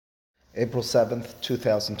April 7th,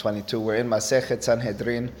 2022. We're in Masechet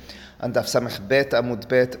Sanhedrin and Daf Samech Bet Amud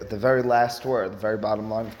Bet, the very last word, the very bottom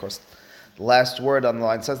line, of course. The last word on the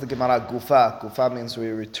line says the Gemara, Gufa. Gufa means we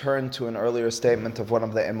return to an earlier statement of one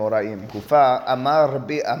of the Emoraim. Gufa, Amar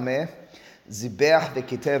Rabbi Ameh, Zibech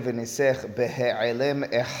v'kitev v'nisech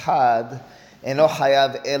behe'elem echad, eno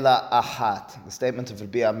hayav ela ahat. The statement of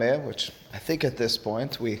Rabbi Ameh, which I think at this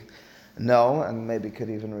point we know, and maybe could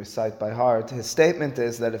even recite by heart. His statement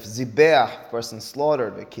is that if zibeach, person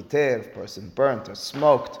slaughtered, a kitev, person burnt or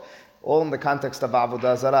smoked, all in the context of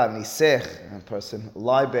avodah zarah, nisech, a person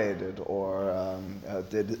libated or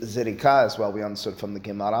did zirika as well, we understood from the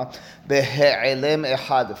Gemara. Behe'elem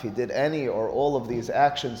ehad, if he did any or all of these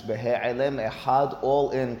actions, behe'elem ehad,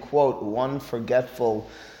 all in, quote, one forgetful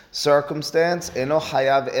circumstance, eno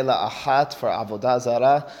hayav ela ahat, for avodah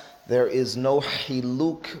zarah, there is no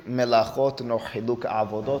hiluk melachot, no hiluk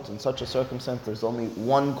avodot. In such a circumstance, there's only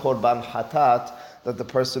one korban hatat that the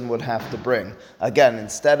person would have to bring. Again,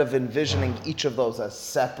 instead of envisioning each of those as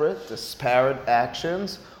separate, disparate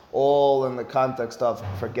actions, all in the context of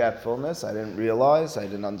forgetfulness, I didn't realize, I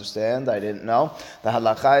didn't understand, I didn't know. The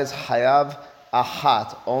halacha is hayav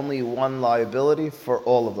ahat, only one liability for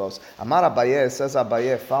all of those. Amar Abaye, says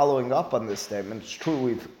Abaye, following up on this statement, it's true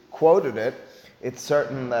we've quoted it, it's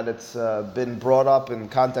certain that it's been brought up in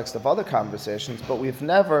context of other conversations, but we've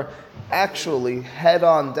never actually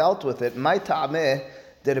head-on dealt with it. My ta'ameh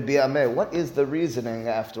de Rabbi Ameh. What is the reasoning,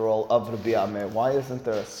 after all, of Rabbi Ameh? Why isn't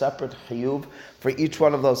there a separate chiyuv for each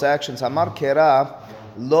one of those actions? Amar kera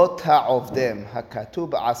lo ta'ovdem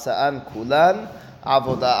hakatub asa'an kulan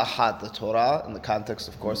avodah ahad. The Torah, in the context,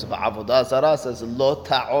 of course, of avodah zarah, says lo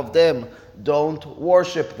ta'ovdem. Don't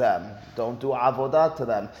worship them. Don't do avodah to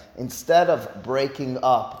them. Instead of breaking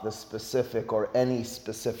up the specific or any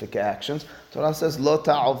specific actions, Torah says, lo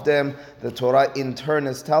ta'ovdem. The Torah in turn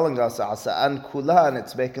is telling us, asa'an kulan,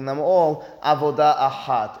 it's making them all avodah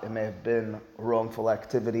ahat. It may have been wrongful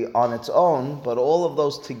activity on its own, but all of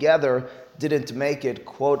those together didn't make it,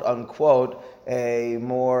 quote unquote, a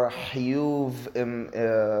more hiyuv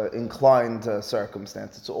inclined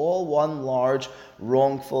circumstance. It's all one large,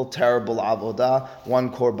 wrongful, terrible avodah,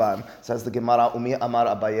 one korban. Says the Gemara, Umi Amar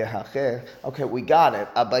Abaye Hacheh. Okay, we got it.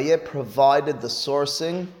 Abaye provided the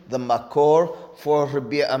sourcing, the makor, for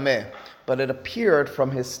Rabbi Ameh. But it appeared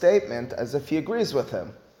from his statement as if he agrees with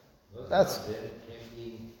him. That's...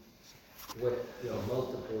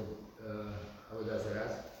 multiple avodah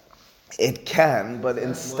zarahs? It can, but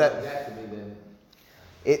instead...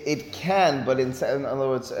 It can, but in other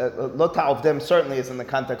words, lo ta'ovdem certainly is in the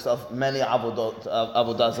context of many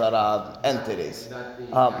avodah zarah entities.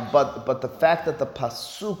 But the fact that the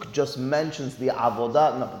pasuk just mentions the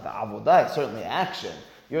avodah, no, but the avodah is certainly action.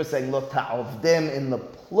 You're saying lo ta'ovdem in the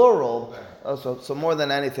plural. So more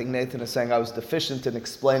than anything, Nathan is saying I was deficient in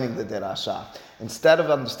explaining the derasha. Instead of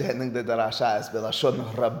understanding the derasha as belashon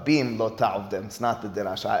rabim lo ta'ovdem, it's not the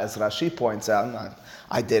derasha. As Rashi points out,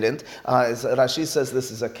 I didn't. As Rashi says this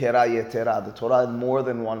is a kera yetera. The Torah in more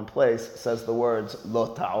than one place says the words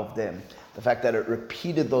lo ta'ovdem. The fact that it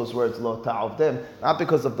repeated those words, lo ta'ovdem, not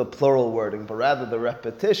because of the plural wording, but rather the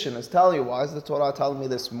repetition is telling you, why is the Torah telling me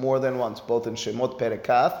this more than once, both in Shemot Perek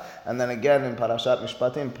Kaf, and then again in Parashat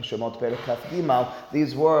Mishpatim, Shemot Perek Kaf Gimal,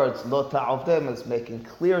 these words, lo ta'ovdem, is making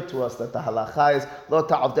clear to us that the halacha is, lo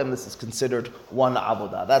ta'ovdem, this is considered one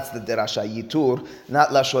avodah. That's the derasha yitur,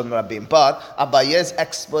 not lashon rabim. But Abaye's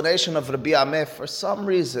explanation of Rabbi Ameh, for some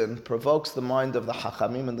reason, provokes the mind of the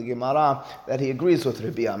Hachamim and the Gemara that he agrees with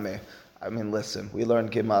Rabbi Ameh. I mean, listen, we learn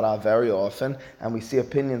Gemara very often, and we see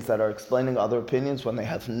opinions that are explaining other opinions when they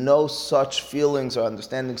have no such feelings or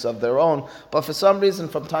understandings of their own. But for some reason,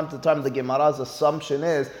 from time to time, the Gemara's assumption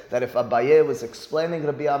is that if Abaye was explaining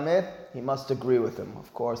Rabbi Ameh, he must agree with him.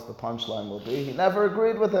 Of course, the punchline will be, he never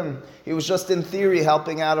agreed with him. He was just in theory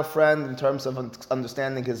helping out a friend in terms of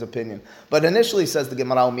understanding his opinion. But initially, says the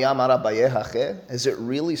Gemara, Umi Amar Abaye Hacheh, is it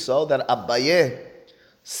really so that Abaye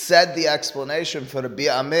said the explanation for Rabbi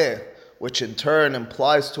Ameh, which in turn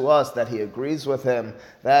implies to us that he agrees with him,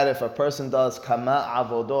 that if a person does kama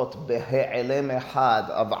avodot behe'elem ehad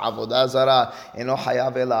of avodah zarah eno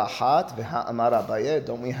hayav ela ahat v'ha'amar Abaye,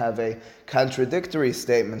 don't we have a contradictory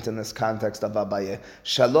statement in this context of Abaye?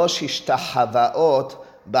 Shalosh hishtahavaot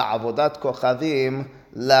ba'avodat kochavim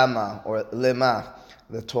lama, or lema.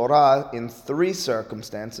 The Torah, in three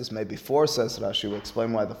circumstances, maybe four, says Rashi, will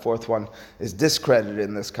explain why the fourth one is discredited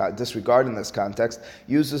in this disregarded in this context,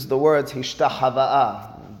 uses the words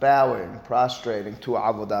hishtahava'a, bowing, prostrating to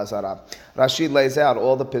Avodah Zarah. Rashi lays out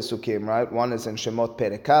all the Pesukim, right? One is in Shemot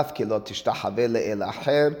Perek Kaf, Ki lo tishtahave le'el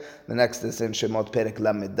acher. The next is in Shemot Perek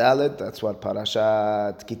Lamed Dalet. That's what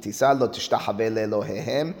Parashat Ki Tisa, lo tishtahave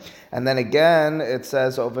le'elohehem. And then again, it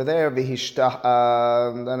says over there,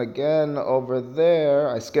 then again over there,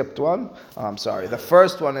 I skipped one. Oh, I'm sorry. The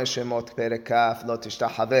first one is Shemot Perek Kaf, lo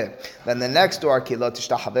tishtahave. Then the next two are Ki lo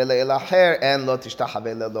tishtahave le'el acher and lo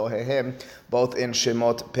tishtahave le'elohehem, both in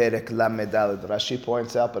Shemot Perek Lamed Dalet. Rashi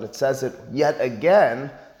points out, but it says it yet again,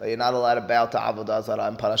 that you're not allowed to bow to Avodah Zarah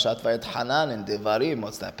in Parashat Vayetchanan, in Devarim,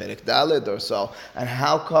 what's that, Perek Dalet or so. And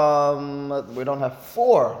how come we don't have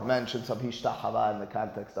 4 mentions of Hishtahava in the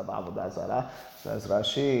context of Avodah Zarah? Says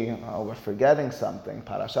Rashi, we're forgetting something.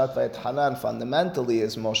 Parashat Vayetchanan fundamentally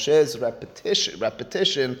is Moshe's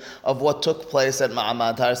repetition of what took place at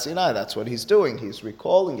Ma'amad Har Sinai. That's what he's doing. He's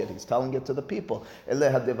recalling it. He's telling it to the people. And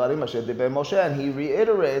he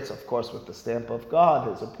reiterates, of course, with the stamp of God,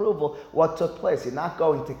 his approval, what took place. You're not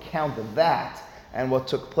going to count that and what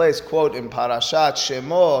took place, quote, in Parashat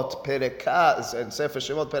Shemot, Perekaf, and Sefer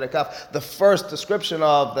Shemot, Perekaf, the first description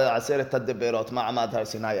of the Aseret HaDeberot, Ma'amad Har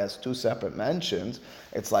Sinai, has 2 separate mentions.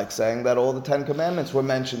 It's like saying that all the 10 commandments were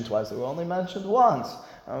mentioned twice. They were only mentioned once.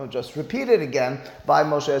 And we'll just repeat it again by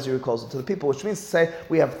Moshe as he recalls it to the people, which means to say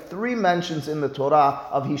we have 3 mentions in the Torah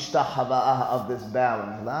of Hishtahava, of this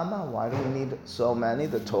bowing. Lama? Why do we need so many?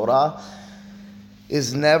 The Torah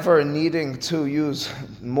is never needing to use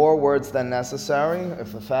more words than necessary.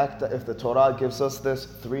 If the Torah gives us this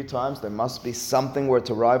 3 times, there must be something we're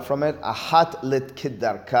to derive from it. Ahat lit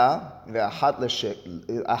kidarka, ve'ahat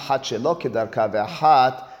shelo kidarka,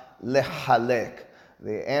 ve'ahat lehalek.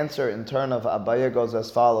 The answer in turn of Abaye goes as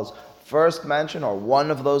follows. First mention, or one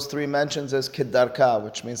of those 3 mentions, is kidarka,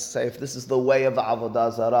 which means to say if this is the way of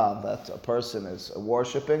Avodah Zarah, that a person is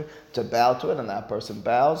worshipping, to bow to it, and that person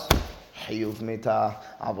bows, Hiyuv mita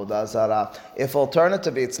avodah zarah. If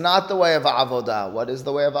alternatively it's not the way of avodah, what is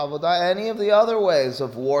the way of avodah? Any of the other ways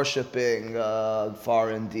of worshipping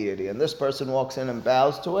foreign deity. And this person walks in and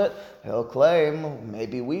bows to it, he'll claim,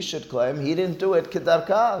 maybe we should claim, he didn't do it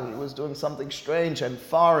kedarka. He was doing something strange and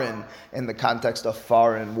foreign in the context of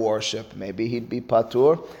foreign worship. Maybe he'd be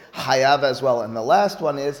patur. Hayav as well. And the last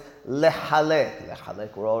one is lehalek.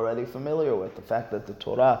 Lehalek we're already familiar with. The fact that the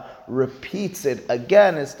Torah repeats it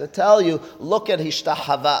again is to tell you, look at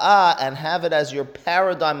hishtahava'a and have it as your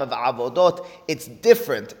paradigm of avodot. It's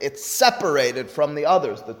different. It's separated from the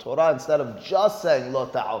others. The Torah, instead of just saying lo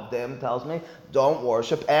ta'avdim, tells me don't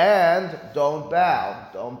worship and don't bow.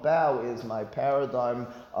 Don't bow is my paradigm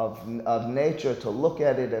of nature, to look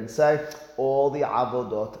at it and say all the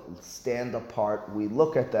avodot stand apart. We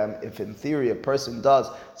look at them. If in theory a person does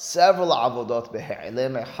several avodot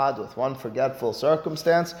be'elim echad, with one forgetful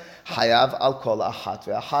circumstance, hayav al kol ahat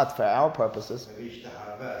ve'ahat. For our purposes,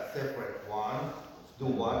 separate one, do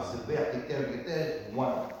one,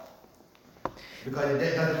 one. Because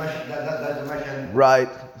it doesn't mention. Right.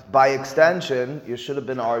 By extension, you should have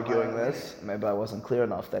been arguing this. Maybe I wasn't clear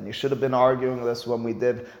enough then. You should have been arguing this when we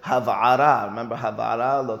did Hav'ara. Remember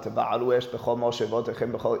Hav'ara? Lo teva'aru esh b'chol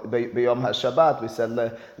moshevotechem b'yom ha'shabbat. We said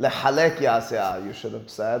lehalek yaseh. You should have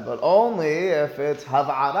said, but only if it's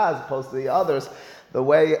Hav'ara as opposed to the others. The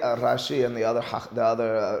way Rashi and the other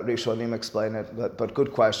Rishonim explain it, but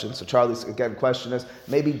good question. So Charlie's again question is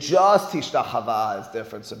maybe just Hishtahava is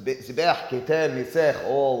different. So Zibech, Kiten, Nisech,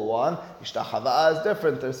 all one. Hishtahava is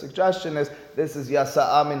different. Their suggestion is this is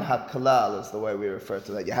Yasa'a min haklal is the way we refer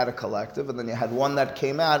to that. You had a collective and then you had one that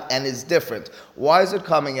came out and is different. Why is it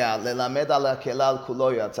coming out? Lelamed ala kelal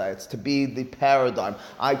kulo yatzai. It's to be the paradigm.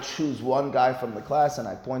 I choose one guy from the class and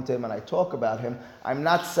I point to him and I talk about him. I'm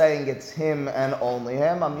not saying it's him and only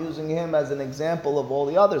him. I'm using him as an example of all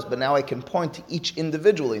the others. But now I can point to each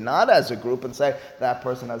individually, not as a group, and say that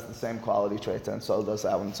person has the same quality traits and so does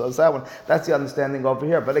that one, and so does that one. That's the understanding over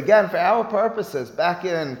here. But again, for our purposes, back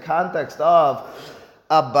in context of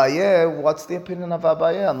Abaye, what's the opinion of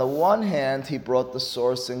Abaye? On the one hand, he brought the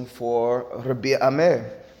sourcing for Rabbi Ameh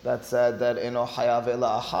that said that eno hayav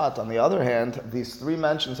ela achat. On the other hand, these 3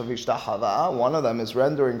 mentions of Hishtahava, one of them is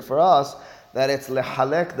rendering for us that it's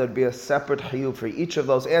lehalek, there'd be a separate hiyuv for each of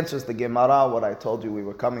those answers. The Gemara, what I told you we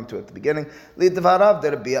were coming to at the beginning, lidvarav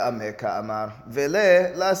derbi ameh ka'amar,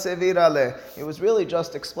 vele la sevira le. He was really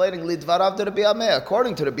just explaining lidvarav derbi ameh.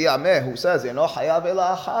 According to Rabbi Ameh, who says, eno hayav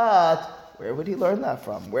ela achat, Where would he learn that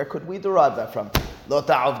from? Where could we derive that from? Lo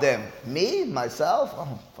ta'avdem. Me? Myself?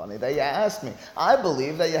 Oh, funny that you asked me. I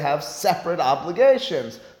believe that you have separate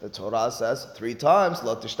obligations. The Torah says 3 times,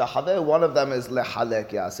 Lo tishtachaveh. One of them is lehalek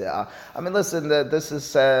yase'ah. I mean, listen, this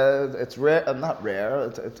is, it's rare, not rare,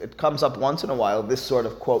 it comes up once in a while, this sort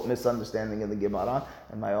of, quote, misunderstanding in the Gemara.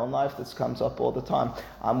 In my own life, this comes up all the time.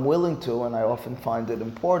 I'm willing to, and I often find it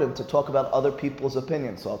important, to talk about other people's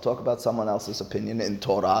opinions. So I'll talk about someone else's opinion in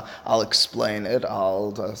Torah, I'll explain it,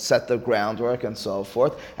 I'll set the groundwork and so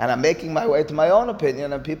forth, and I'm making my way to my own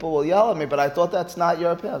opinion, and people will yell at me, but I thought that's not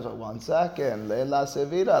your opinion. So 1 second, Leila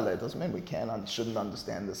Sevira, it doesn't mean we shouldn't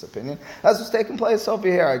understand this opinion. That's what's taking place over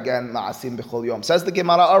here. Again, Ma'asim B'chol Yom. Says the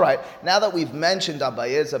Gemara, all right, now that we've mentioned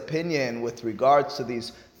Abaye's opinion with regards to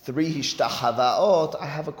these 3 hishtahavaot, I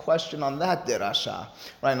have a question on that derasha.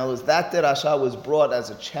 Right, in other words, that derasha was brought as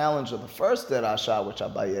a challenge of the first derasha, which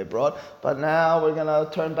Abaye brought, but now we're going to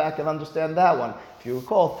turn back and understand that one. If you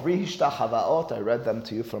recall, 3 hishtahavaot, I read them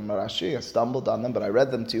to you from Rashi. I stumbled on them, but I read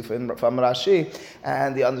them to you from Rashi,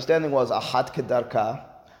 and the understanding was ahat kedarka,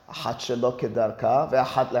 ahat shelo kedarka,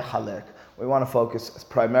 ve'ahat lehalek. We want to focus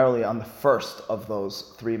primarily on the first of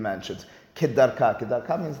those 3 mentions. Kedarka.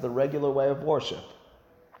 Kedarka means the regular way of worship.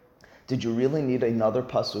 Did you really need another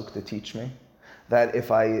pasuk to teach me that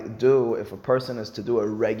if a person is to do a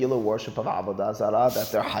regular worship of Avodah Zarah,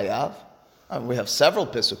 that they're hayav? We have several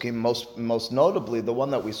pasukim, most notably the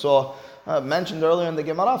one that we saw mentioned earlier in the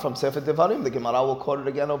Gemara from Sefer Devarim. The Gemara will quote it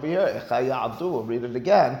again over here. Echai ya'avdu, we'll read it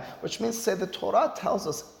again, which means to say the Torah tells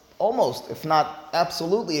us almost, if not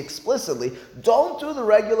absolutely explicitly, don't do the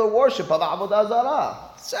regular worship of Avodah Zarah,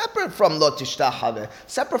 separate from lo tishtachaveh,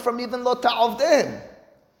 separate from even lo ta'avdem.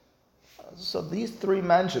 So these 3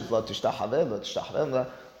 mentions, lo tishtachaveh, lo tishtachaveh,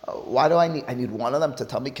 why do I need one of them to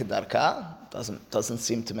tell me kedarka? Doesn't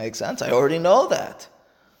seem to make sense. I already know that.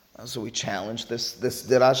 So we challenge this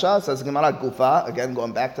dirasha. Says Gemara Gufa, again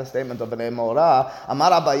going back to the statement of Bnei Morah.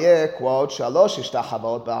 Amar Abaye, quote, Shalosh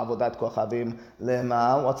hishtachavot ba'avodat kochavim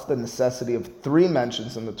lema. What's the necessity of 3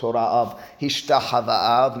 mentions in the Torah of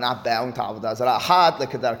hishtachavav, not bowing to avodah zarah? Achat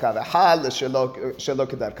lekedarka ve'achat shelo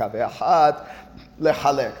kedarka ve'achat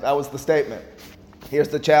lehalek. That was the statement. Here's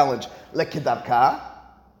the challenge. Lekedarka.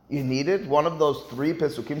 You needed one of those 3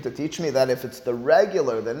 pesukim to teach me that if it's the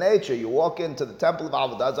regular, the nature, you walk into the temple of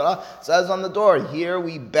Avodah Zarah, it says on the door, here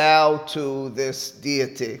we bow to this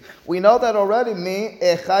deity. We know that already. Mi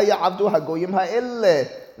echa ya'avdu hagoyim ha'ille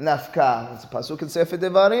nafka. It's a pasuk in Sefer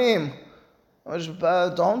Devarim.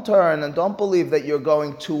 Don't turn and don't believe that you're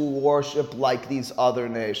going to worship like these other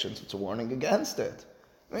nations. It's a warning against it.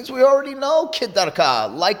 It means we already know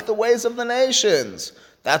kedarka, like the ways of the nations.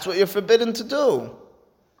 That's what you're forbidden to do.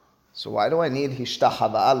 So why do I need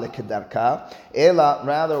hishtahava lekedarka? Ela,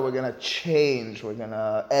 rather we're going to change, we're going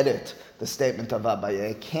to edit the statement of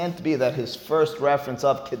Abaye. It can't be that his first reference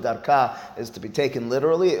of kedarka is to be taken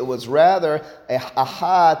literally. It was rather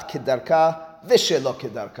ahat kedarka v'shelo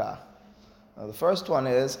kedarka. Now the first one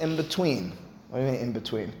is in between. What do you mean in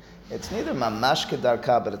between? It's neither mamash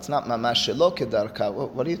kedarka, but it's not mamash shelo kedarka.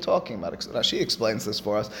 What are you talking about? Rashi explains this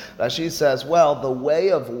for us. Rashi says, well, the way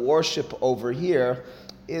of worship over here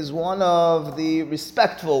is one of the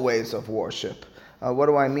respectful ways of worship. What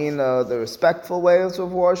do I mean, the respectful ways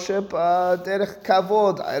of worship? Derech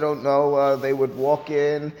kavod. I don't know, they would walk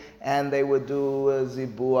in and they would do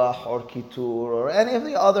zibuah or kitur or any of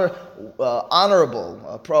the other honorable,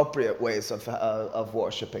 appropriate ways of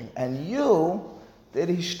worshiping. And you did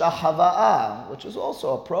hishtahava'a, which is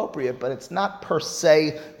also appropriate, but it's not per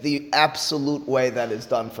se the absolute way that is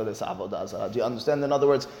done for this avodah zarah. Do you understand? In other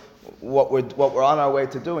words, what we're on our way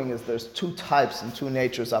to doing is there's 2 types and 2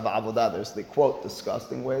 natures of avodah. There's the, quote,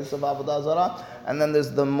 disgusting ways of avodah zarah, and then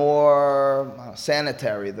there's the more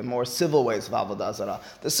sanitary, the more civil ways of avodah zarah.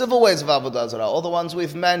 The civil ways of avodah zarah, all the ones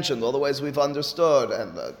we've mentioned, all the ways we've understood,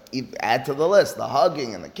 and add to the list, the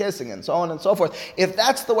hugging and the kissing and so on and so forth. If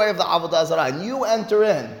that's the way of the avodah zarah, and you enter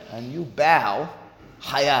in and you bow,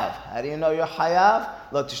 hayav. How do you know you're hayav?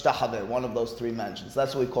 Lo tishtachaveh, one of those 3 mentions.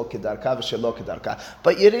 That's what we call kedarka v'shelo kedarka.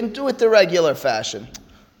 But you didn't do it the regular fashion.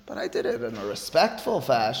 But I did it in a respectful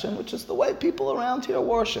fashion, which is the way people around here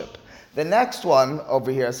worship. The next one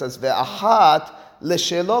over here says ve'ahat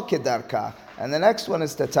l'shelo kedarka. And the next one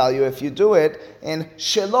is to tell you if you do it in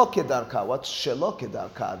shelo kedarka. What's shelo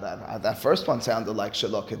kedarka? That first one sounded like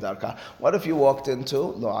shelo kedarka. What if you walked into,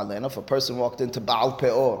 lo alena, if a person walked into Baal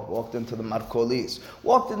Peor, walked into the Markolis,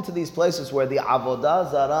 walked into these places where the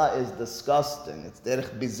avodah zara is disgusting. It's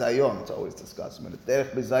derech bizayon. It's always disgusting, but it's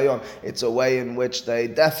derech bizayon. It's a way in which they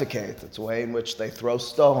defecate. It's a way in which they throw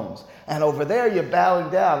stones. And over there, you're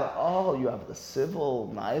bowing down. Oh, you have the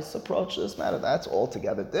civil, nice approach to this matter. That's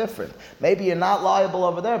altogether different. Maybe you're not liable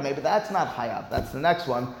over there. Maybe that's not hayav. That's the next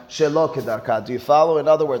one. Shelo kedarka. Do you follow? In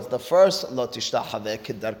other words, the first lo tishtahave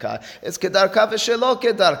kedarka is kedarka v'shelo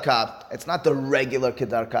kedarka. It's not the regular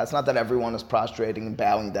kedarka. It's not that everyone is prostrating and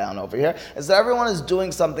bowing down over here. It's that everyone is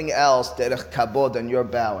doing something else, derech kabod, and you're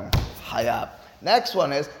bowing. Hayav. Next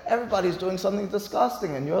one is, everybody's doing something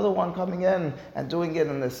disgusting, and you're the one coming in and doing it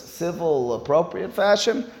in this civil, appropriate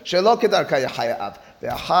fashion. Shelo kedarka yahayav.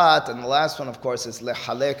 Ve'ahat, and the last one, of course, is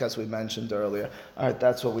lehalek, as we mentioned earlier. All right,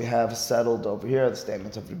 that's what we have settled over here, the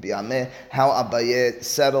statement of Rabbi Ameh, how Abaye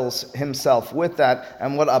settles himself with that,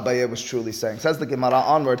 and what Abaye was truly saying. Says the Gemara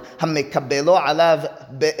onward, Hamekabelo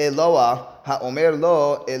alav be'eloah, ha'omer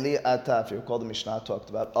lo eli ata. If you recall, the Mishnah talked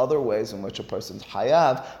about other ways in which a person's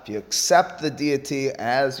hayav. If you accept the deity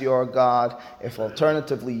as your God, if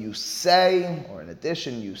alternatively you say, or in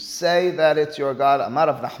addition you say that it's your God, Amar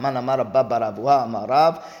Rav Nachman, Amar Abba bar Avuha, Amar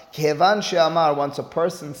Rav, Kevan she'amar, once a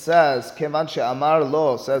person says, Kevan she'amar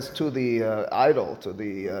lo, says to the idol, to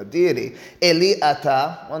the deity, Eli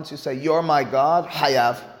ata, once you say, you're my God,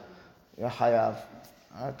 hayav, you're hayav.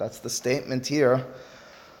 All right, that's the statement here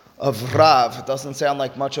of Rav. It doesn't sound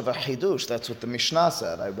like much of a chidush. That's what the Mishnah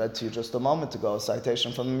said. I read to you just a moment ago a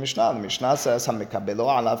citation from the Mishnah. The Mishnah says, "Hamekabelo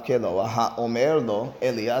alav keloa ha'omer lo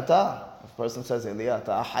eliyata." If a person says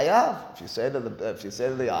eliyata, hayav. If you say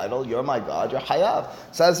to the idol, "You're my God," you're hayav.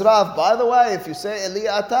 Says Rav. By the way, if you say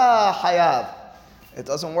eliyata, hayav. It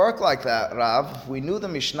doesn't work like that, Rav. We knew the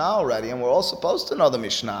Mishnah already, and we're all supposed to know the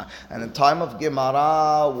Mishnah. And in time of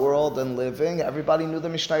Gemara, world and living, everybody knew the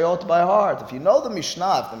Mishnayot by heart. If you know the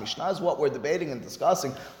Mishnah, if the Mishnah is what we're debating and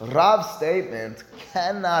discussing, Rav's statement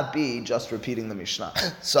cannot be just repeating the Mishnah.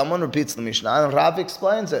 Someone repeats the Mishnah, and Rav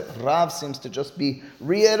explains it. Rav seems to just be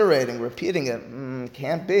reiterating, repeating it.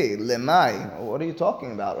 Can't be. Lemai. What are you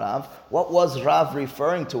talking about, Rav? What was Rav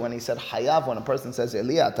referring to when he said hayav, when a person says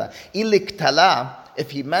eliyata? Iliktala.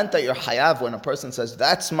 If he meant that you're hayav when a person says,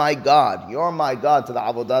 that's my God, you're my God, to the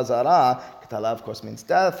avodah zarah, ketala of course means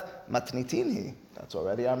death, matnitinhi. That's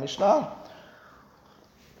already our Mishnah.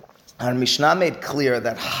 Our Mishnah made clear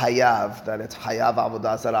that hayav, that it's hayav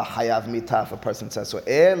avodah zarah, hayav mitah, if a person says so.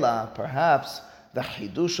 Ela, perhaps, the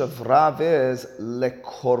hidush of Rav is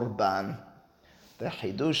lekorban. The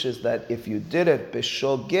hidush is that if you did it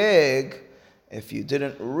b'shogeg, if you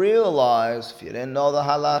didn't realize, if you didn't know the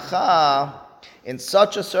halacha, in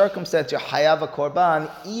such a circumstance, you're hayav a korban,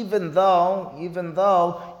 even though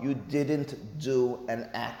you didn't do an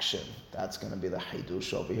action. That's going to be the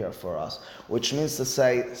hidush over here for us. Which means to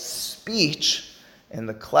say, speech, in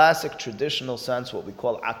the classic traditional sense, what we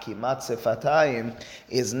call akimat sefatayim,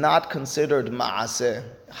 is not considered ma'aseh.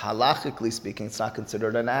 Halachically speaking, it's not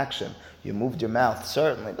considered an action. You moved your mouth,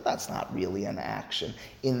 certainly, but that's not really an action.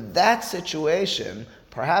 In that situation,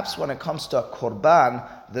 perhaps when it comes to a korban,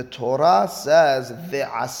 the Torah says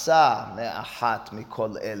ve'asa me'ahat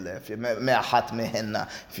mikol ele, me'ahat mehenna.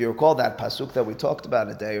 If you recall that pasuk that we talked about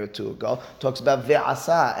a day or two ago, talks about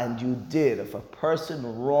ve'asa, and you did. If a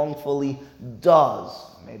person wrongfully does,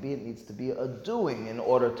 maybe it needs to be a doing in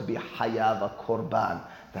order to be hayav a korban.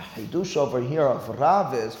 The hidush over here of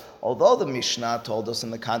Rav is, although the Mishnah told us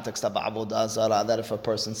in the context of avodah zarah that if a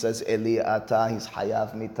person says eli ata, he's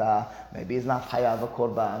hayav mita, maybe he's not hayav a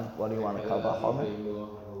korban. What do you want to call it?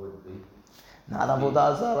 Not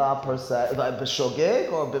avodah zarah per se,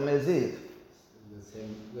 b'shogeg or b'mezid.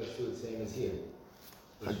 Let's do the same as here.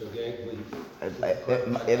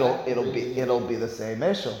 It'll be the same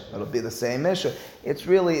issue. It'll be the same issue.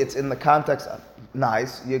 It's in the context of,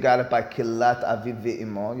 nice, you got it by kilat aviv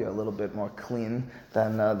v'imo. You're a little bit more clean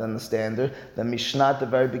than the standard. The Mishnah at the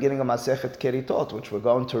very beginning of Masechet Keritot, which we're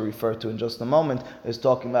going to refer to in just a moment, is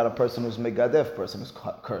talking about a person who's megadef, person who's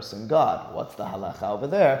cursing God. What's the halacha over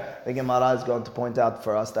there? The Gemara is going to point out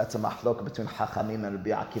for us that's a mahlok between Chachamim and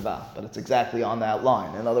Rabbi Akiva, but it's exactly on that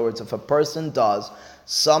line. In other words, if a person does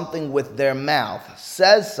something with their mouth,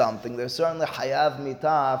 says something, they're certainly hayav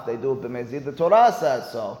mitah. If they do it b'mezid, the Torah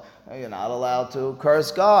says so. You're not allowed to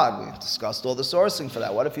curse God. We discussed all the sourcing for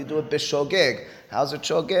that. What if you do it b'shogeg? How's it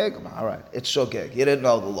shogeg? All right, it's shogeg. You didn't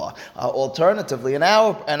know the law. Alternatively, in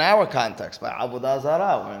our context, by avodah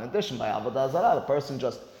zarah, or in addition by avodah zarah, the person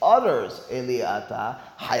just utters Eliata,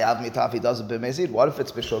 Hayav Mita, if he does it b'mezid. What if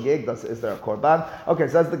it's b'shogeg? Is there a korban? Okay,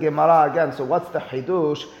 says the Gemara again. So what's the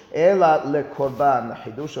hidush? Ela lekorban.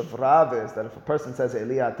 The hidush of Rav is that if a person says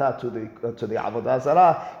Eliata to the avodah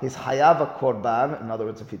zarah, he's hayav a korban. In other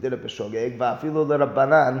words, if he did it b'shogeg, va'afilu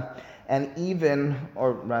l'rabbanan. And even,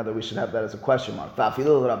 or rather we should have that as a question mark.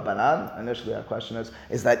 Initially our question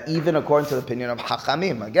is that even according to the opinion of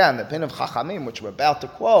Chachamim, again, the opinion of Chachamim, which we're about to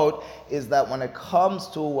quote, is that when it comes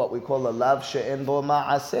to what we call a lav she'en bo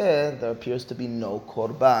ma'aseh, there appears to be no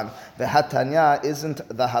korban. The Hatanya isn't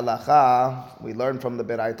the halacha, we learn from the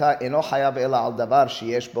Beraita, eno hayav ela al davar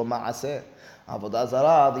sheyesh bo ma'aseh. Avodah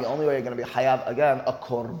zarah, the only way you're going to be hayav, again, a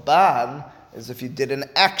korban, is if you did an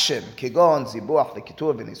action. Kigon, zibuach,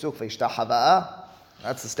 v'kitur, v'nisuk, v'ishta hava'ah.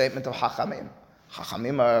 That's the statement of Chachamim.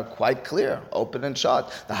 Chachamim are quite clear, open and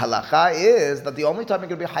shut. The halacha is that the only time you're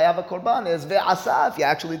going to be hayav a korban is ve'asa, if you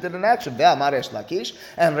actually did an action. Ve'amar Resh Lakish.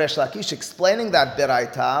 And Resh Lakish explaining that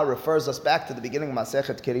beraita refers us back to the beginning of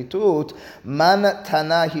Masechet Keritut. Man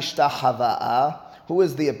tana hishta hava'ah. Who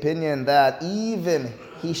is the opinion that even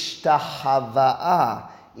hishta hava'ah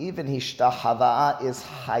is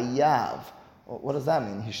hayav? What does that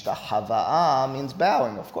mean? Hishtahava'a means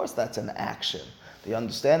bowing. Of course, that's an action. The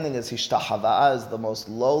understanding is hishtahava'a is the most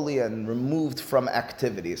lowly and removed from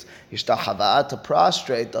activities. Hishtahava'a, to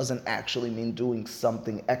prostrate, doesn't actually mean doing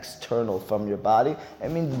something external from your body.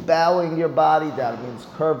 It means bowing your body down. It means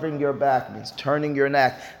curving your back. It means turning your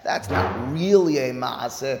neck. That's not really a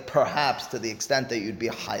ma'aseh, perhaps to the extent that you'd be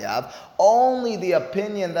hayav. Only the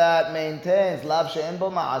opinion that maintains lav she'en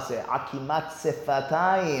bo ma'aseh, akimat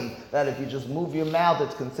sefatayim, that if you just move your mouth,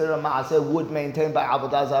 it's considered a ma'aseh, would maintain by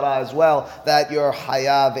avodah zarah as well, that you're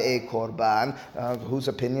hayav a korban. Whose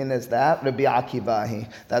opinion is that? Rabbi Akiva.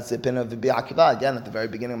 That's the opinion of Rabbi Akiva. Again, at the very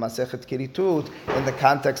beginning of Masechet Kiritut, in the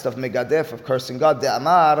context of Megadef, of cursing God, the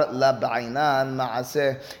Amar la ba'inan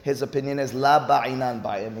ma'aseh. His opinion is la ba'inan.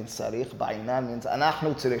 Ba'in means sarich. Ba'inan means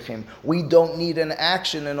anachnu tzirichim. We don't need an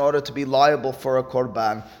action in order to be liable for a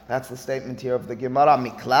korban. That's the statement here of the Gemara.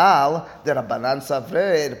 Miklal, the Rabbanan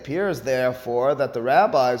Savre. It appears, therefore, that the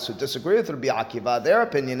rabbis who disagree with Rabbi Akiva, their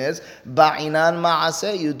opinion is ba'inan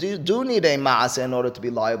ma'aseh. You do need a ma'aseh in order to be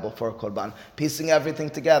liable for a korban. Piecing everything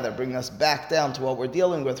together, bringing us back down to what we're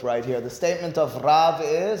dealing with right here. The statement of Rav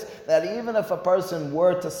is that even if a person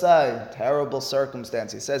were to say, terrible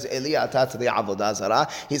circumstance, he says, Eliata to the avodah zarah,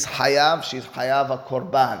 he's hayav, she's hayav a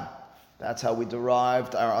korban. That's how we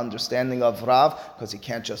derived our understanding of Rav, because he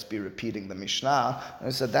can't just be repeating the Mishnah. And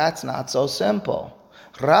we said, that's not so simple.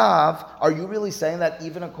 Rav, are you really saying that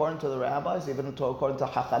even according to the rabbis, even according to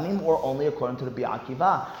Chachamim, or only according to Rabbi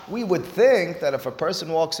Akiva? We would think that if a person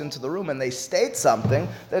walks into the room and they state something,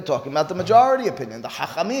 they're talking about the majority opinion, the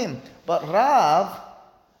Chachamim. But Rav,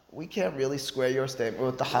 we can't really square your statement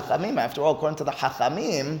with the Chachamim. After all, according to the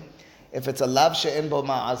Chachamim, if it's a lav she'en bo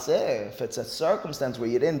ma'aseh, if it's a circumstance where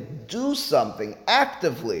you didn't do something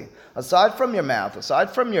actively, aside from your mouth,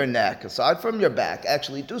 aside from your neck, aside from your back,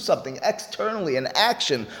 actually do something externally, an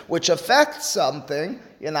action which affects something,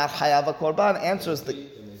 you're not hayav a korban. Answers the...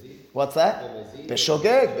 What's that?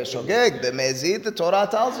 B'shogeg, b'mezid, the Torah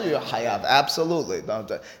tells you you're hayav. Absolutely.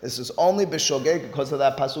 This is only b'shogeg because of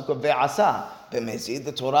that pasuk of ve'asa. B'mezid,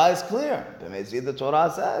 the Torah is clear. B'mezid, the Torah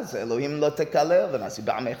says, Elohim lo tekalel, v'nasi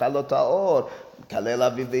ba'amecha lo ta'or, kalel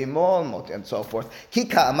aviv v'imol, and so forth. Ki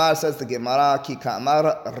ka'amar, says the Gemara, ki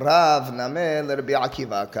ka'amar Rav nameh l'Rabbi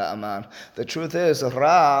Akiva ka'amar. The truth is,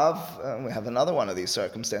 Rav, we have another one of these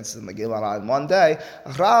circumstances in the Gemara in one day,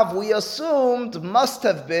 Rav, we assumed, must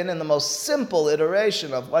have been in the most simple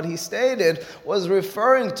iteration of what he stated, was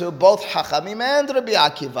referring to both Chachamim and Rabbi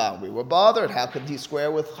Akiva. We were bothered. How could he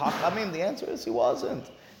square with Chachamim? The answer is he wasn't.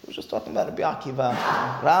 He was just talking about Rabbi Akiva.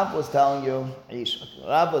 Rav was telling you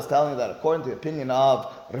that according to the opinion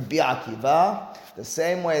of Rabbi Akiva, the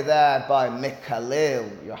same way that by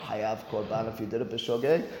mekalel you're hayav korban if you did it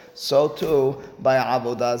b'shogeg, so too by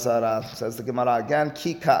avodah zarah. Says the Gemara again,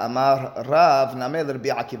 ki ka'amar Rav nameh l'Rabbi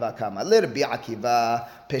Akiva kama l'Rabbi Akiva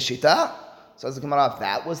peshita. Says the Gemara,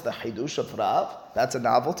 that was the hidush of Rav. That's a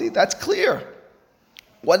novelty. That's clear.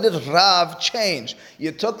 What did Rav change?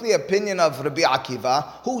 You took the opinion of Rabbi Akiva,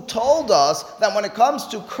 who told us that when it comes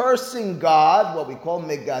to cursing God, what we call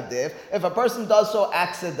megadif, if a person does so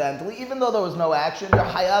accidentally, even though there was no action, you're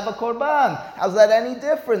hayav a korban. How's that any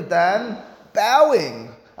different than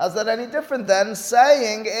bowing? How's that any different than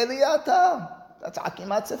saying Eliata? That's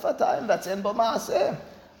akimat sifatayim, that's in bo ma'aseh.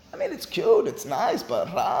 I mean, it's cute, it's nice,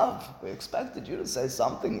 but Rav, we expected you to say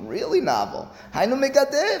something really novel. Hainu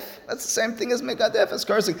megadef. That's the same thing as megadef, as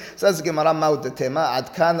cursing. Says the Gemara Maud Tema,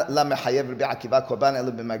 Ad kan la mechayev Rabbi Akiva korban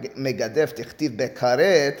elu megadef tichtiv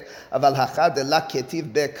bekaret, aval hachad la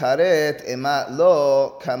ketiv bekaret, ema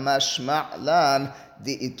lo kamashma lan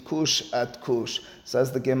di itkush atkush.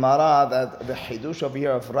 Says the Gemara that the hidush over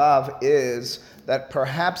here of Rav is that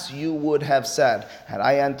perhaps you would have said, had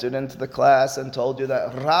I entered into the class and told you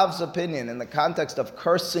that Rav's opinion in the context of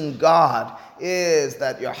cursing God is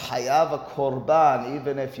that you're hayav a korban,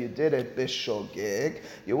 even if you did it bishogig,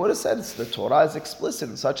 you would have said the Torah is explicit.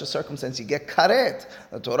 In such a circumstance, you get karet.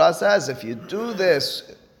 The Torah says if you do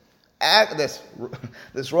this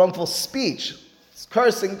wrongful speech,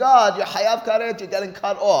 cursing God, you're hayav karet, you're getting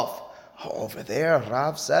cut off. Over there,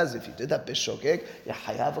 Rav says if you did that bishogig, you're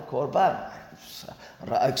hayav a korban.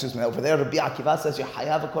 Excuse me, over there, Rabbi Akiva says you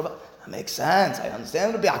hayav a korban. That makes sense. I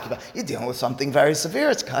understand Rabbi Akiva. You're dealing with something very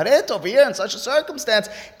severe. It's karet over here in such a circumstance.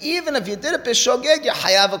 Even if you did it bishogeg, you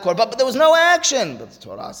hayav a korban. But there was no action. But the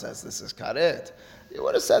Torah says this is karet. You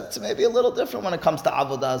would have said it's maybe a little different when it comes to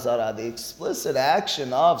avodah zarah. The explicit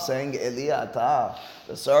action of saying Eliata,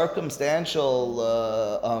 the circumstantial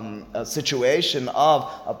situation of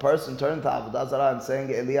a person turning to avodah zarah and saying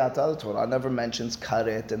Eliata, the Torah never mentions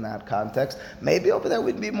karet in that context. Maybe over there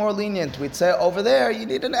we'd be more lenient. We'd say over there you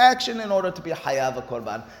need an action in order to be hayav a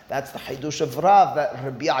korban. That's the hidush of Rav, that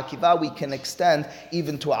Rabbi Akiva we can extend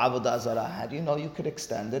even to avodah zarah. How do you know you could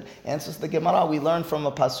extend it? Answers the Gemara. We learn from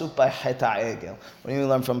a pasuk by Heta Egel. What do you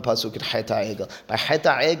learn from pasuk at Heta Egel? By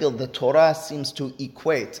Heta Egel, the Torah seems to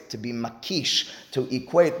equate, to be makish, to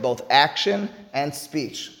equate both action and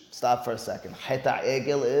speech. Stop for a second. Heta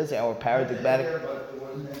Egel is our paradigmatic.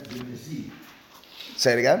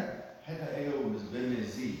 Say it again. Heta Egel was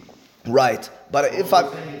b'mezid. Right, but if I.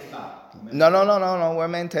 No. We're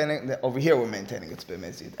maintaining over here. We're maintaining it's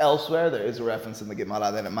b'mezid. Elsewhere, there is a reference in the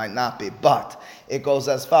Gemara that it might not be, but it goes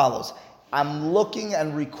as follows. I'm looking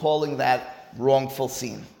and recalling that wrongful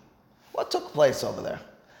scene. What took place over there?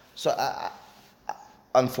 So,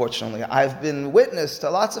 unfortunately, I've been witness to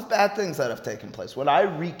lots of bad things that have taken place. When I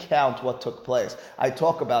recount what took place, I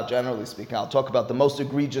talk about, generally speaking, I'll talk about the most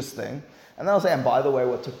egregious thing, and then I'll say, and by the way,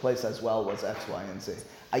 what took place as well was X, Y, and Z.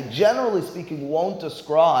 I generally speaking won't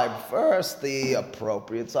describe first the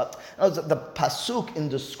appropriate stuff. The pasuk in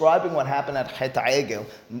describing what happened at Chet Egel,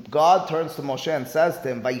 God turns to Moshe and says to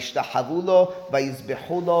him, "Vayishtahavu lo,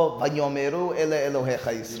 vayizbehu lo, vayomeru ele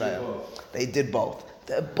Elohecha Yisrael." They did both.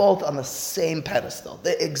 They're both on the same pedestal.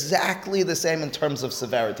 They're exactly the same in terms of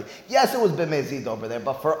severity. Yes, it was b'mezid over there,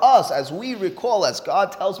 but for us, as we recall, as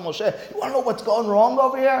God tells Moshe, you want to know what's going wrong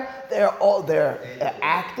over here? They're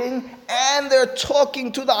acting and they're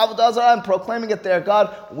talking to the Avodah Zarah and proclaiming it their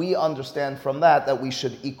God. We understand from that we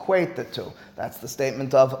should equate the two. That's the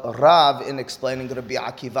statement of Rav in explaining Rabbi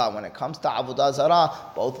Akiva. When it comes to Avodah Zarah,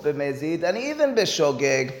 both b'mezid and even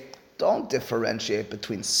b'shogeg, don't differentiate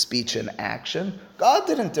between speech and action. God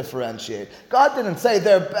didn't differentiate. God didn't say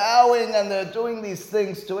they're bowing and they're doing these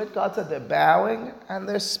things to it. God said they're bowing and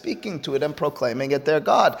they're speaking to it and proclaiming it their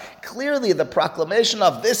God. Clearly the proclamation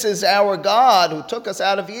of this is our God who took us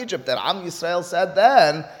out of Egypt, that Am Yisrael said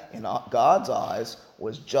then, in God's eyes,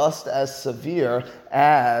 was just as severe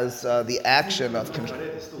as the action of...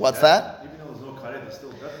 What's that? Even though there's no karet, it's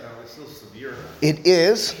still death penalty, it's still severe. It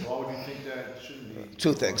is. Why would you think that it shouldn't be?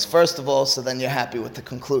 Two things. First of all, so then you're happy with the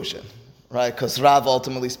conclusion, right? Because Rav,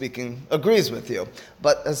 ultimately speaking, agrees with you.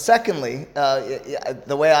 But secondly,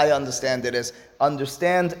 the way I understand it is,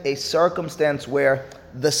 understand a circumstance where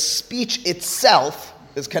the speech itself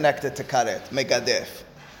is connected to karet, megadef.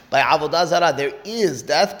 By avodah zarah, there is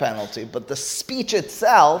death penalty, but the speech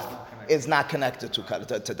itself is not connected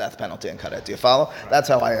to death penalty and karet. Do you follow? That's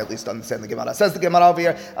how I at least understand the Gemara. Says the Gemara over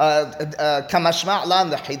here, kamashma lan,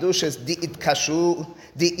 the hidush is di itkushe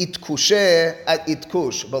at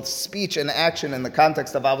itkush. Both speech and action in the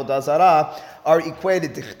context of avodah zarah are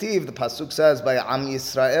equated. Dichtiv, the pasuk says, by Am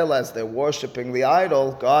Yisrael, as they're worshipping the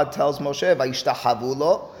idol, God tells Moshe, vayishtahavu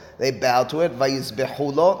lo, they bowed to it,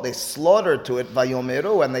 vayizbehu lo, they slaughtered to it,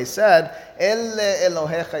 vayomeru, and they said, ele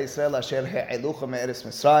Elohecha Yisrael asher he'elucha me'eretz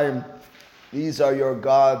Mitzrayim. These are your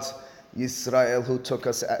gods, Yisrael, who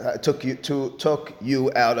took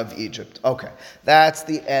you out of Egypt. Okay, that's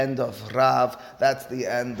the end of Rav. That's the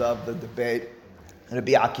end of the debate.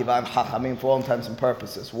 Rabbi Akiva and Chachamim, for all intents and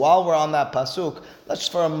purposes. While we're on that pasuk, let's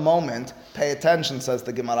for a moment pay attention, says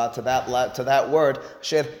the Gemara, to that word,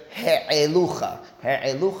 Sher he'elucha.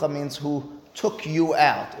 He'elucha means who took you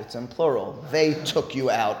out. It's in plural. They took you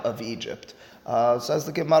out of Egypt. Says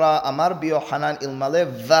the Gemara, Amar bi Yochanan ilmale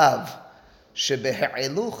vav.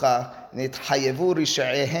 שבהעלוכה נתחייבו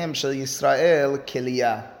רשעיהם של ישראל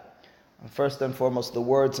כליה. First and foremost, the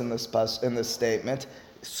words in this statement,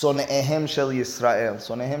 Sone'ehem shel Yisrael.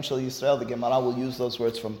 Sone'ehem shel Yisrael, the Gemara will use those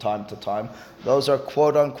words from time to time. Those are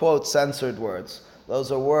quote-unquote censored words.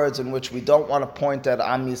 Those are words in which we don't want to point at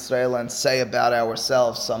Am Yisrael and say about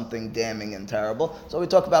ourselves something damning and terrible. So we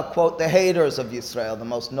talk about, quote, the haters of Yisrael. The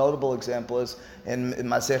most notable example is in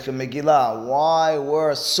Masechet Megillah. Why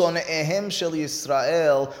were Sone'ehem shel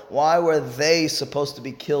Yisrael, why were they supposed to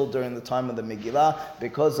be killed during the time of the Megillah?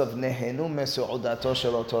 Because of Nehenu mesu'udato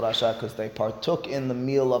shel oto rasha, because they partook in the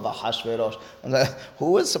meal of Ahashverosh. And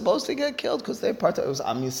who was supposed to get killed? Because they partook. It was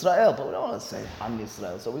Am Yisrael, but we don't want to say Am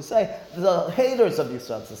Yisrael. So we say the haters of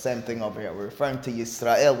Yisrael. It's the same thing over here. We're referring to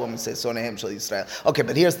Yisrael when we say Sone'ehem shel Yisrael. Okay,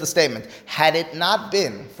 but here's the statement. Had it not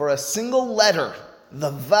been for a single letter,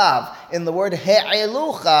 the Vav, in the word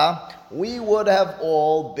He'elucha, we would have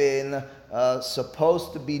all been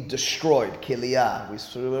supposed to be destroyed, Kiliyah.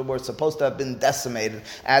 We were supposed to have been decimated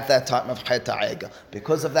at that time of Chet HaEgel.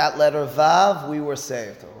 Because of that letter Vav, we were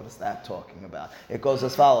saved. What is that talking about? It goes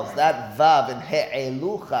as follows. That Vav in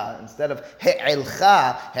He'elucha, instead of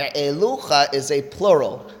He'elcha, He'elucha is a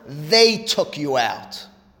plural. They took you out.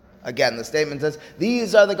 Again, the statement says,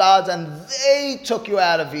 these are the gods and they took you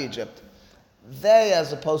out of Egypt. They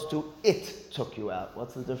as opposed to it took you out.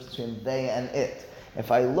 What's the difference between they and it? If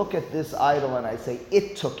I look at this idol and I say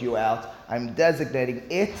it took you out, I'm designating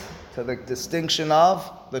it to the distinction of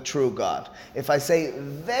the true God. If I say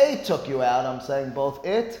they took you out, I'm saying both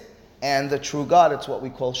it and the true God. It's what we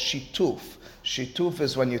call shituf. Shituf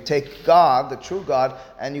is when you take God, the true God,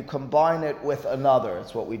 and you combine it with another.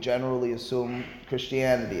 It's what we generally assume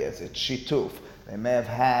Christianity is. It's shituf. They may have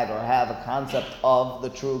had or have a concept of the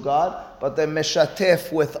true God, but they're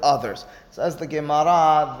meshatif with others. Says the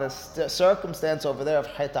Gemara, the circumstance over there of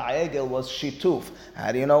Chet HaEgel was shituf.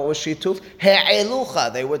 How do you know it was shituf?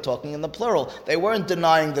 He'elucha. They were talking in the plural. They weren't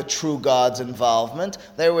denying the true God's involvement.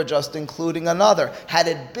 They were just including another. Had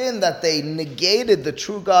it been that they negated the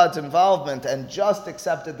true God's involvement and just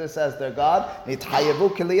accepted this as their God,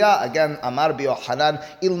 nithayevu kiliya. Again, Amar bi Yochanan,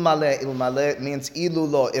 ilmale means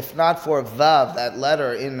ilulo. If not for vav, that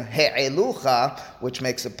letter in he'elucha, which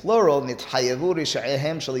makes it plural, nithayevu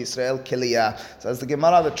risha'ehem shel Yisrael kiliya. Says the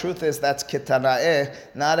Gemara, the truth is that's kitana'eh.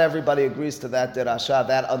 Not everybody agrees to that derasha,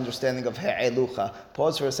 that understanding of he'elucha.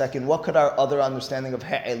 Pause for a second. What could our other understanding of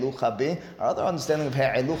he'elucha be? Our other understanding of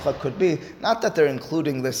he'elucha could be not that they're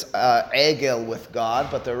including this egel with God,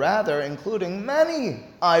 but they're rather including many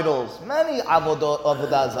idols, many avodah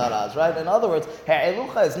zaras, right? In other words,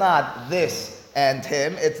 he'elucha is not this and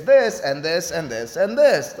him, it's this and this and this and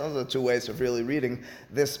this. Those are two ways of really reading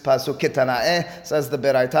this pasuk. Kitana'eh, says the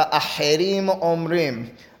Beraita, Acherim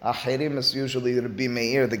omrim. Acherim is usually Rabbi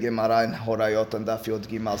Meir, the Gemara in Horayot and Daf Yod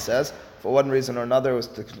Gimal says. For one reason or another,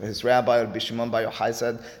 his rabbi, Rabbi Shimon Bar Yochai,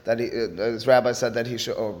 said that his rabbi said that he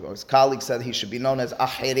should, or his colleague said he should be known as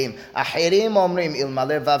Acherim. Acherim omrim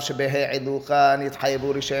ilmale vav shebehe elucha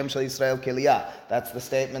nithayevu rishem shel Yisrael keliyah. That's the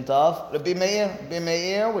statement of Rabbi Meir. Rabbi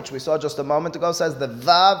Meir, which we saw just a moment ago, says the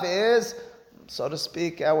vav is, so to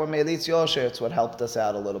speak, our Melitz Yosher. It's what helped us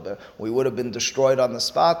out a little bit. We would have been destroyed on the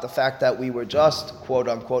spot. The fact that we were just, quote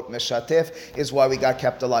unquote, meshatif is why we got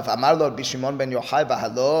kept alive. Amar lo Bishimon ben Yochai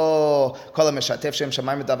v'halo kol meshatif shem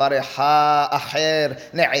shamayim davar acher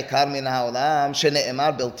ne'ikar min ha'olam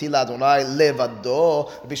shene'emar belti la'adonai levado.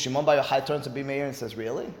 Bishimon ben Yochai turns to Bimeir and says,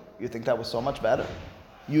 really? You think that was so much better?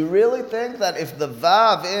 You really think that if the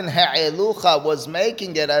Vav in He'elucha was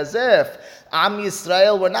making it as if Am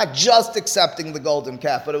Yisrael were not just accepting the golden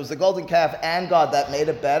calf, but it was the golden calf and God that made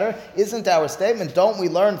it better? Isn't our statement, don't we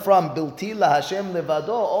learn from Bilti la Hashem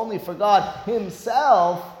levado, only for God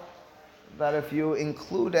Himself, that if you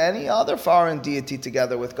include any other foreign deity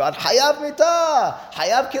together with God, Hayav Mita,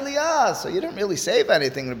 Hayav Kiliyah. So you didn't really save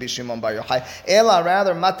anything, Rabbi Shimon Bar Yochai. Ela,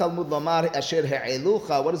 rather, Matalmud Lomar Asher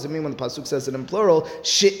He'elucha. What does it mean when the pasuk says it in plural?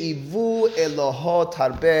 She'ivu Elohot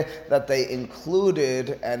Harbe, that they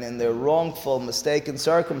included, and in their wrongful, mistaken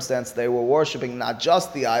circumstance, they were worshipping not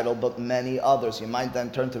just the idol, but many others. You might then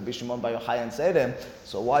turn to Rabbi Shimon Bar Yochai and say to him,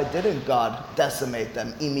 so why didn't God decimate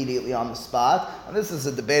them immediately on the spot? And this is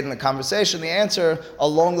a debate and a conversation. The answer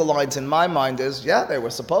along the lines in my mind is, yeah, they were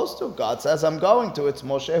supposed to. God says, I'm going to. It's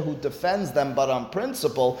Moshe who defends them, but on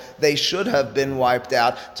principle, they should have been wiped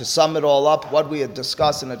out. To sum it all up, what we had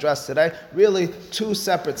discussed and addressed today, really two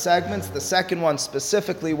separate segments. The second one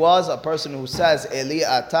specifically was a person who says, Eli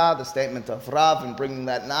Ata, the statement of Rav, and bringing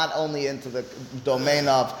that not only into the domain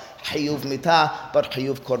of Chiyuv Mita, but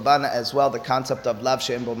Chiyuv Korbana as well, the concept of Lav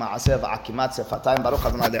She'en Bo Ma'aseh V'Akimat Sefatayim Baruch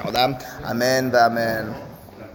Adonai Le'olam. Amen v'amen.